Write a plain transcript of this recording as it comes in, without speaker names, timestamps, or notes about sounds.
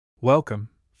Welcome,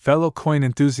 fellow coin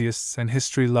enthusiasts and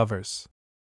history lovers.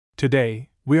 Today,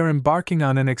 we are embarking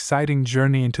on an exciting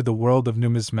journey into the world of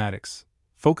numismatics,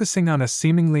 focusing on a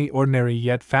seemingly ordinary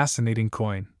yet fascinating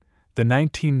coin, the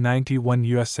 1991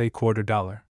 USA quarter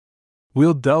dollar.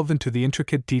 We'll delve into the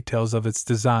intricate details of its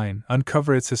design,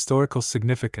 uncover its historical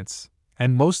significance,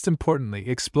 and most importantly,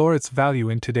 explore its value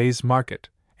in today's market,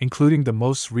 including the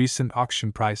most recent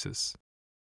auction prices.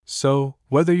 So,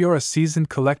 whether you're a seasoned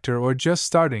collector or just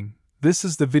starting, this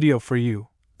is the video for you.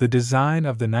 The design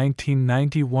of the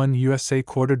 1991 USA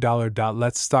quarter dollar.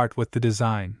 Let's start with the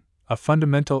design, a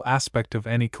fundamental aspect of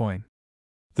any coin.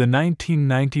 The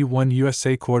 1991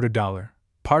 USA quarter dollar,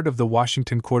 part of the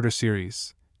Washington Quarter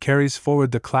Series, carries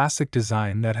forward the classic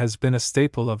design that has been a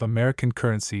staple of American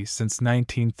currency since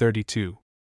 1932.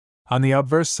 On the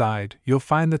obverse side, you'll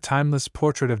find the timeless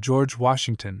portrait of George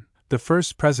Washington, the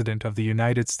first President of the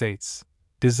United States,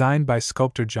 designed by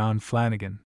sculptor John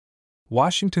Flanagan.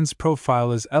 Washington's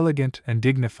profile is elegant and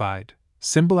dignified,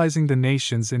 symbolizing the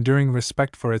nation's enduring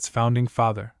respect for its founding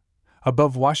father.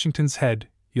 Above Washington's head,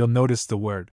 you'll notice the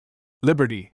word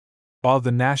Liberty, while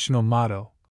the national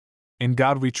motto, "In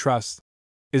God We Trust,"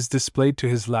 is displayed to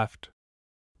his left.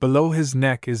 Below his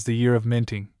neck is the year of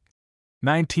minting,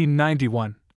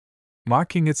 1991,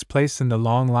 marking its place in the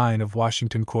long line of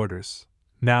Washington quarters.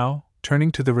 Now,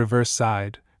 turning to the reverse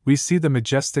side, we see the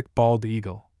majestic bald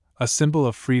eagle, a symbol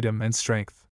of freedom and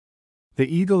strength. The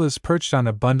eagle is perched on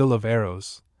a bundle of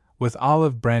arrows, with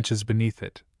olive branches beneath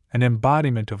it, an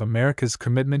embodiment of America's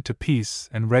commitment to peace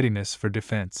and readiness for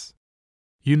defense.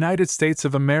 United States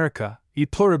of America, e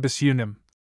pluribus unum,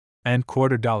 and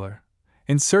quarter dollar.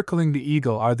 Encircling the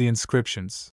eagle are the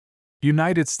inscriptions,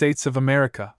 United States of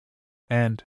America,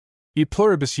 and e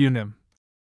pluribus unum,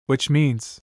 which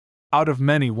means, out of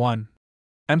many one,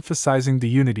 emphasizing the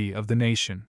unity of the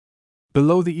nation.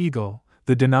 Below the eagle,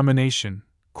 the denomination,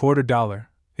 quarter dollar,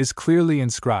 is clearly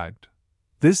inscribed.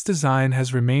 This design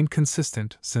has remained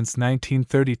consistent since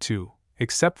 1932,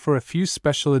 except for a few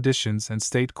special editions and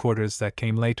state quarters that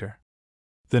came later.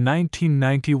 The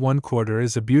 1991 quarter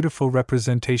is a beautiful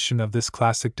representation of this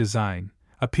classic design,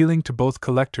 appealing to both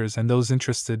collectors and those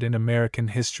interested in American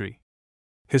history.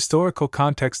 Historical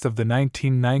context of the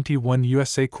 1991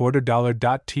 USA quarter dollar.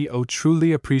 To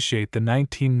truly appreciate the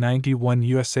 1991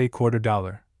 USA quarter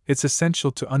dollar, it's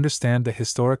essential to understand the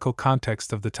historical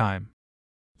context of the time.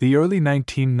 The early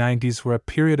 1990s were a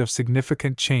period of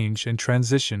significant change and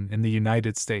transition in the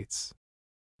United States.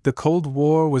 The Cold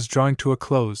War was drawing to a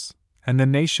close, and the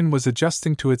nation was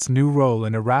adjusting to its new role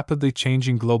in a rapidly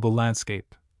changing global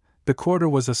landscape. The quarter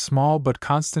was a small but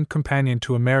constant companion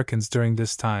to Americans during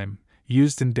this time,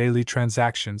 used in daily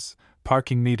transactions,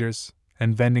 parking meters,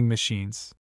 and vending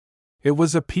machines. It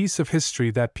was a piece of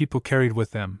history that people carried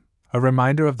with them, a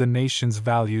reminder of the nation's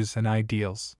values and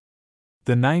ideals.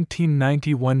 The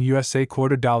 1991 USA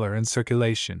quarter dollar in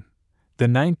circulation. The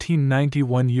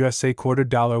 1991 USA quarter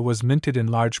dollar was minted in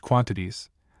large quantities,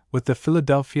 with the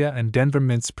Philadelphia and Denver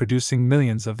mints producing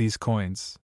millions of these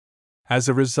coins. As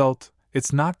a result,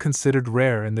 it's not considered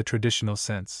rare in the traditional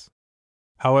sense.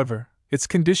 However, its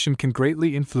condition can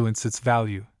greatly influence its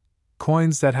value.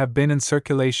 Coins that have been in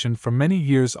circulation for many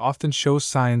years often show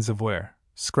signs of wear,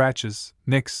 scratches,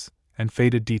 nicks, and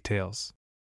faded details.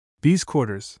 These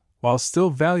quarters, while still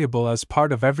valuable as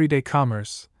part of everyday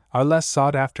commerce, are less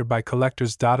sought after by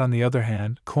collectors. On the other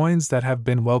hand, coins that have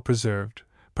been well preserved,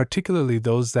 particularly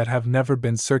those that have never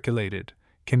been circulated,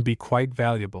 can be quite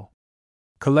valuable.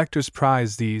 Collectors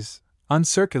prize these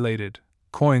uncirculated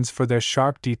coins for their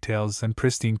sharp details and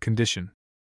pristine condition.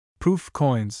 Proof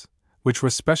coins, which were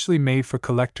specially made for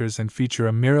collectors and feature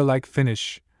a mirror-like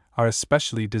finish, are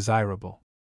especially desirable.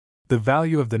 The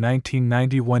value of the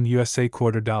 1991 USA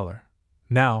quarter dollar.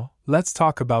 Now, let's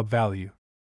talk about value.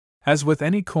 As with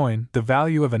any coin, the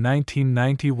value of a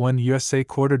 1991 USA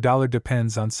quarter dollar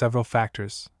depends on several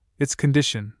factors: its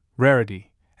condition,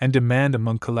 rarity, and demand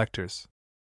among collectors.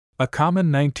 A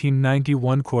common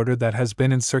 1991 quarter that has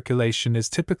been in circulation is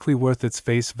typically worth its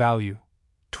face value,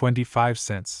 25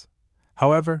 cents.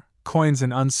 However, coins in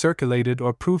uncirculated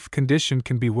or proof condition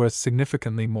can be worth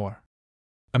significantly more.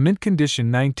 A mint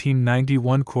condition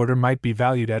 1991 quarter might be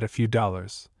valued at a few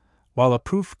dollars, while a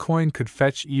proof coin could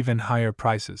fetch even higher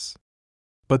prices.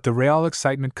 But the real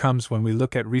excitement comes when we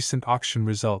look at recent auction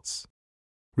results.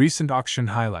 Recent auction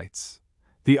highlights.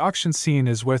 The auction scene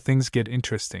is where things get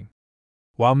interesting.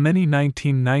 While many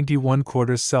 1991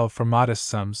 quarters sell for modest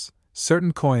sums,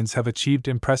 certain coins have achieved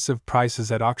impressive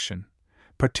prices at auction,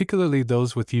 particularly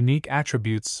those with unique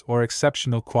attributes or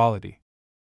exceptional quality.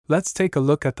 Let's take a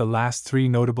look at the last three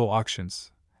notable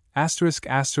auctions.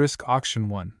 Auction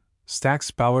 1.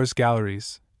 Stack's Bowers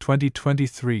Galleries,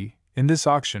 2023. In this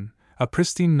auction, a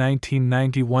pristine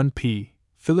 1991 p.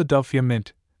 Philadelphia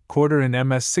Mint quarter in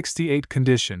MS68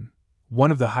 condition,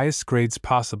 one of the highest grades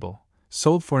possible,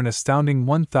 sold for an astounding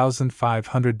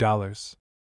 $1,500.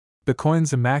 The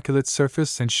coin's immaculate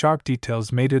surface and sharp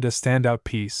details made it a standout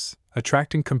piece,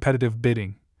 attracting competitive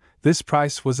bidding. This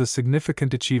price was a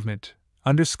significant achievement,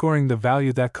 underscoring the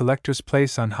value that collectors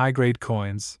place on high-grade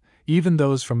coins, even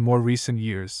those from more recent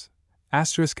years.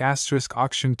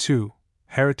 Auction 2,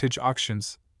 Heritage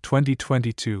Auctions,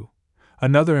 2022.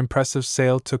 Another impressive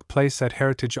sale took place at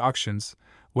Heritage Auctions,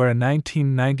 where a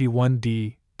 1991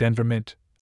 D. Denver Mint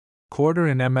quarter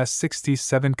in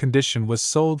MS67 condition was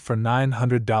sold for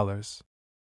 $900.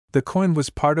 The coin was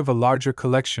part of a larger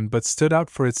collection but stood out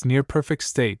for its near-perfect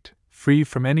state, free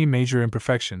from any major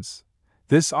imperfections.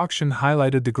 This auction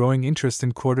highlighted the growing interest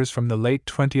in quarters from the late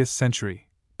 20th century,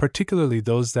 particularly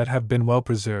those that have been well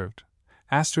preserved.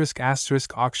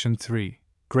 Auction 3,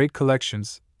 Great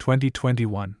Collections,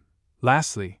 2021.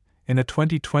 Lastly, in a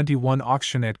 2021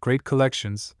 auction at Great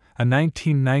Collections, a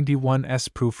 1991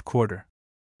 S-proof quarter,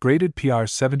 graded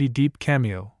PR70 Deep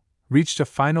Cameo, reached a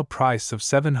final price of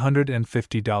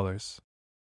 $750.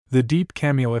 The Deep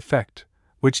Cameo effect,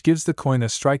 which gives the coin a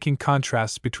striking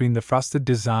contrast between the frosted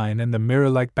design and the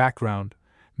mirror-like background,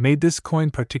 made this coin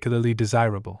particularly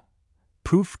desirable.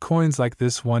 Proof coins like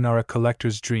this one are a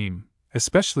collector's dream,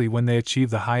 especially when they achieve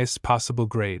the highest possible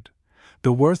grade.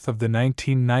 The worth of the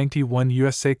 1991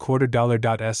 USA quarter dollar.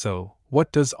 So,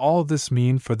 what does all this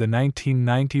mean for the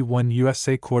 1991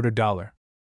 USA quarter dollar?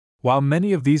 While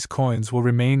many of these coins will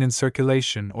remain in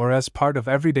circulation or as part of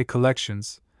everyday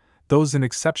collections, those in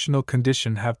exceptional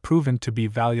condition have proven to be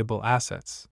valuable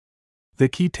assets. The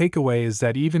key takeaway is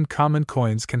that even common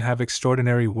coins can have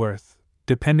extraordinary worth,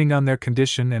 depending on their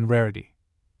condition and rarity.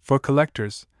 For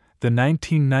collectors, the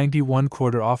 1991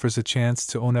 quarter offers a chance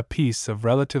to own a piece of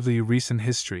relatively recent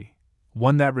history,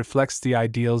 one that reflects the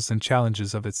ideals and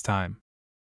challenges of its time.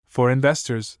 For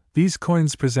investors, these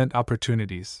coins present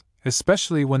opportunities,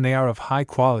 especially when they are of high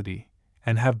quality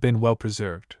and have been well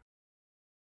preserved.